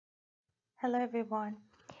Hello everyone.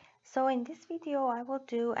 So in this video I will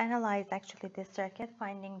analyze this circuit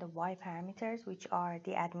finding the Y parameters, which are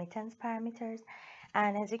the admittance parameters.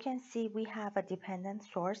 And as you can see, we have a dependent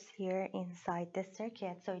source here inside this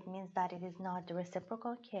circuit, so it means that it is not the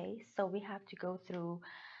reciprocal case. So we have to go through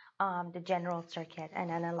the general circuit and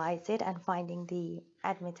analyze it and finding the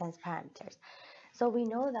admittance parameters. So we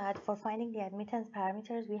know that for finding the admittance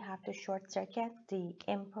parameters, we have to short circuit the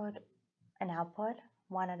input and output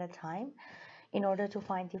one at a time in order to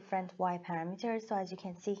find different Y parameters. So as you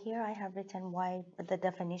can see here, I have written the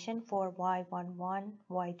definition for Y11,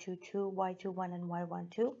 Y22, Y21, and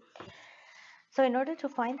Y12. So in order to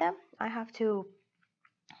find them, I have to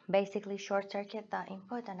basically short circuit the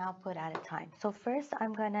input and output at a time. So first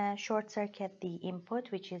I'm gonna short circuit the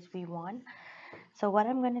input, which is V1. So what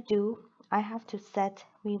I'm gonna do, I have to set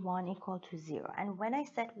V1 equal to 0. And when I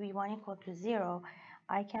set V1 equal to 0,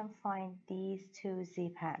 I can find these two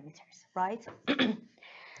Z parameters, right?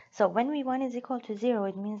 So when V1 is equal to 0,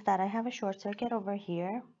 it means that I have a short circuit over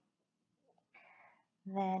here.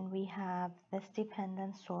 Then we have this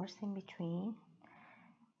dependent source in between,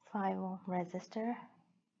 5 ohm resistor.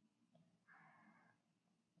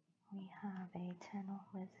 We have a 10 ohm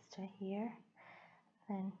resistor here.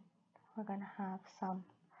 Then we're going to have some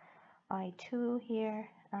I2 here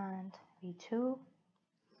and V2.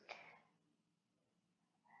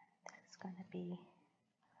 That's going to be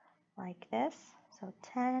like this. So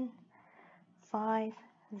 10, 5,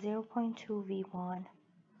 0.2 V1,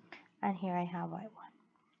 and here I have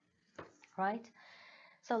I1, right?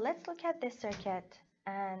 So let's look at this circuit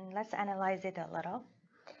and let's analyze it a little.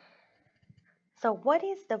 So what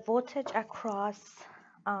is the voltage across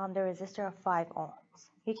the resistor of 5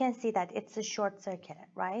 ohms? You can see that it's a short circuit,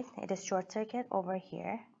 right? It is short circuit over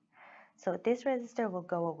here. So this resistor will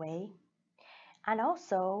go away. And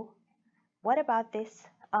also, what about this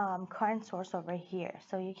current source over here?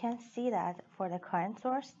 So you can see that for the current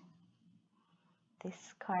source,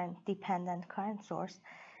 this dependent current source,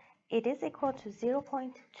 it is equal to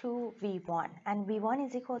 0.2 V1, and V1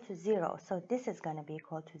 is equal to 0, so this is going to be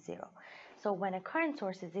equal to 0. So when a current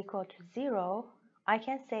source is equal to 0, I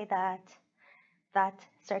can say that that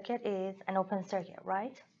circuit is an open circuit,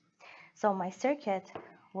 right? So my circuit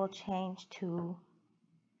will change to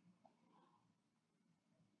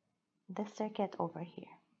this circuit over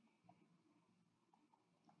here.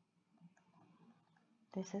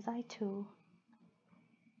 This is I2,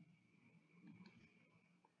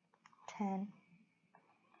 10,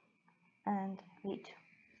 and V2,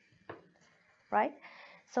 right?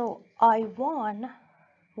 So I1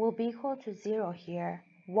 will be equal to 0 here.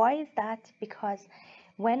 Why is that? Because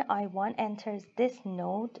when I1 enters this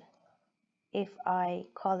node, if I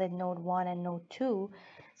call it node 1 and node 2,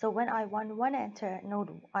 so when I11 enter node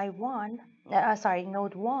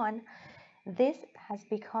node 1, this has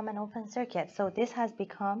become an open circuit. So this has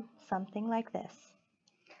become something like this.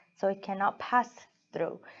 So it cannot pass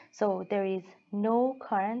through. So there is no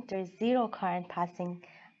current, there is zero current passing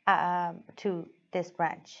to this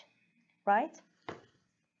branch, right?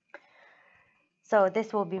 So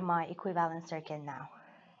this will be my equivalent circuit now.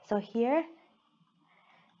 So here,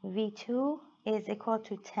 V2 is equal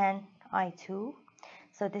to 10 I2.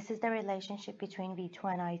 So this is the relationship between V2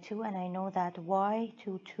 and I2, and I know that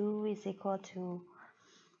Y22 is equal to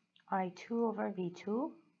I2 over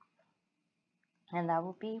V2, and that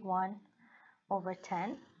will be 1 over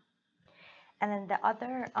 10. And then the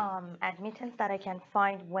other admittance that I can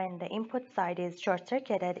find when the input side is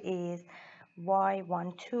short-circuited is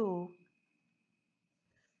Y12,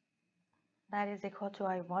 that is equal to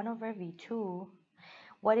I1 over V2.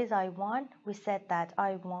 What is I1? We said that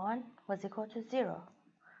I1 was equal to 0,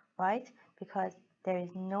 right? Because there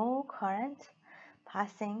is no current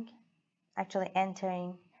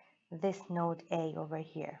entering this node A over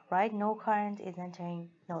here, right? No current is entering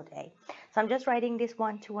node A. So I'm just writing this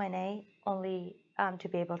 1, 2, and A only to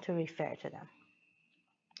be able to refer to them.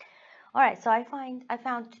 All right, so I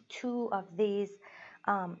found two of these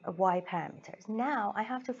Y parameters. Now I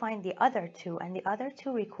have to find the other two, and the other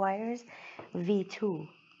two requires V2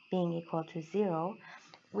 being equal to 0,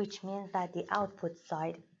 which means that the output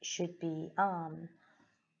side should be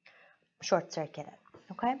short-circuited,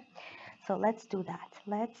 okay? So let's do that.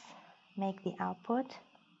 Let's make the output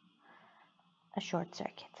a short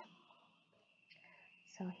circuit.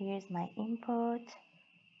 So here's my input.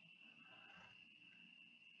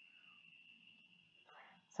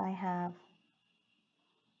 So I have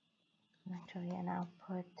actually an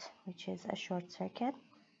output which is a short circuit.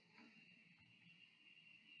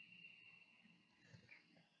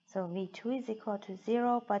 So V2 is equal to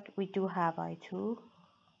 0, but we do have I2,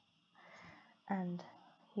 and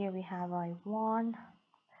Here we have I1,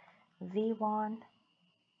 V1.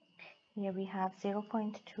 Here we have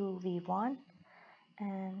 0.2 V1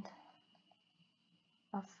 and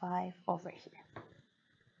a 5 over here.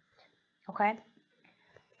 Okay,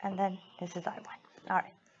 and then this is I1. All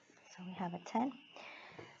right, so we have a 10.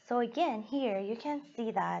 So again, here you can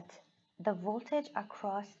see that the voltage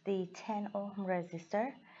across the 10 ohm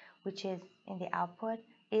resistor, which is in the output,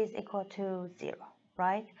 is equal to 0,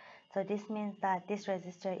 right? So this means that this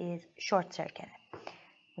resistor is short circuited,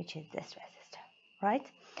 which is this resistor, right?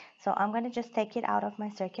 So I'm going to just take it out of my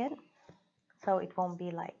circuit so it won't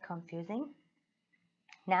be like confusing.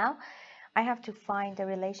 Now I have to find the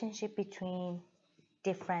relationship between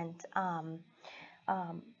different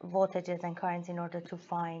voltages and currents in order to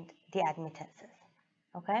find the admittances.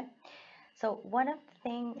 Okay, so one of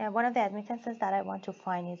the admittances that I want to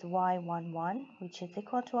find is Y11, which is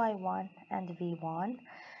equal to I1 and V1.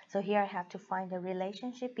 So here I have to find the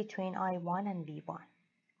relationship between I1 and V1,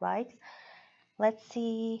 right? Let's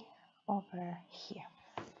see over here.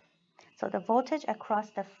 So the voltage across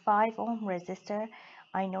the 5 ohm resistor,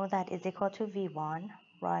 I know that is equal to V1,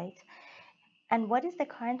 right? And what is the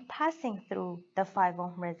current passing through the 5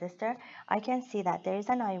 ohm resistor? I can see that there is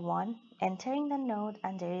an I1 entering the node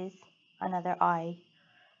and there is another I2.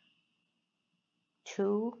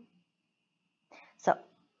 So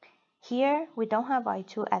here we don't have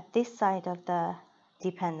I2 at this side of the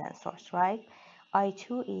dependent source, right?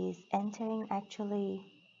 I2 is entering actually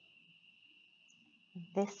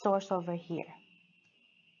this source over here.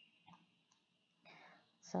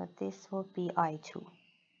 So this will be I2.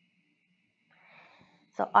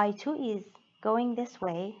 So I2 is going this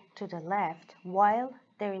way to the left while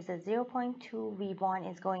there is a 0.2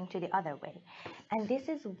 V1 is going to the other way. And this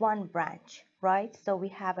is one branch, right? So we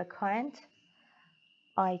have a current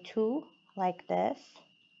I2 like this,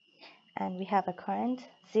 and we have a current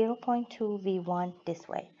 0.2 V1 this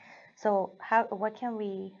way. So what can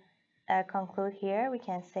we conclude here? We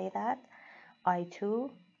can say that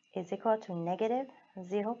I2 is equal to negative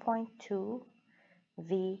 0.2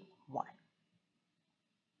 V1,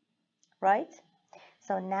 right?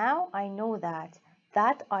 So now I know that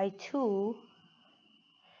I2,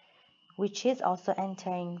 which is also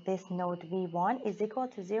entering this node V1, is equal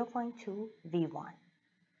to 0.2 V1.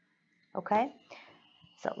 Okay,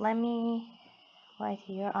 so let me write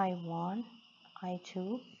here I1,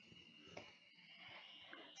 I2.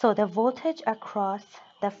 So the voltage across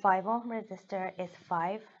the 5 ohm resistor is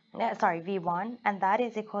V1, and that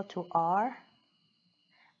is equal to R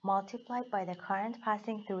multiplied by the current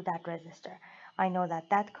passing through that resistor. I know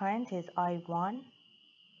that current is I1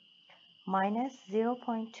 minus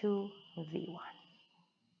 0.2 V1.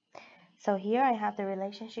 So here I have the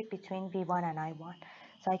relationship between V1 and I1.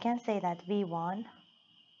 So I can say that V1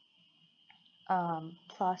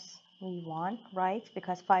 plus V1, right?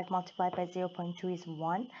 Because 5 multiplied by 0.2 is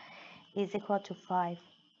 1, is equal to 5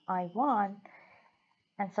 I1.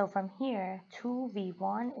 And so from here, 2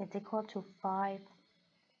 V1 is equal to 5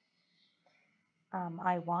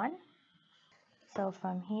 I1. So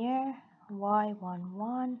from here,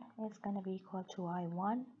 Y11 is going to be equal to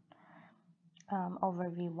I1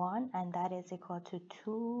 over V1, and that is equal to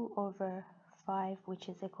 2 over 5, which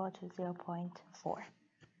is equal to 0.4.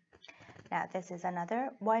 Now this is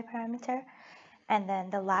another Y parameter. And then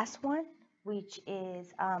the last one, which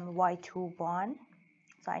is Y21.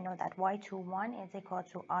 So I know that Y21 is equal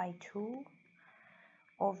to I2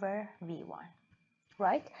 over V1,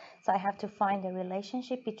 right? So I have to find the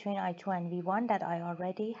relationship between I2 and V1 that I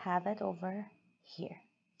already have it over here.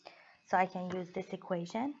 So I can use this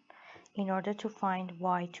equation in order to find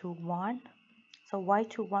Y21. So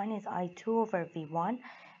Y21 is I2 over V1,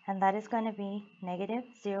 and that is going to be negative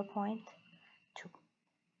 0.2.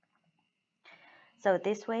 So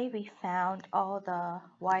this way we found all the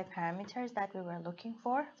Y parameters that we were looking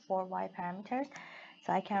for, 4 Y parameters.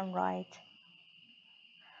 So I can write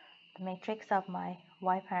the matrix of my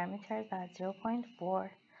Y parameters as 0.4,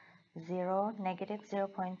 0, negative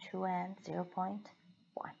 0.2, and 0.1.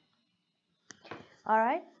 All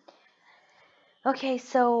right. Okay,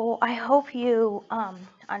 so I hope you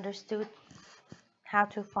understood how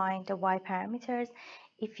to find the Y parameters.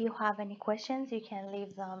 If you have any questions, you can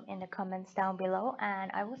leave them in the comments down below,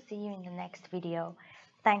 and I will see you in the next video.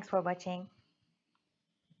 Thanks for watching.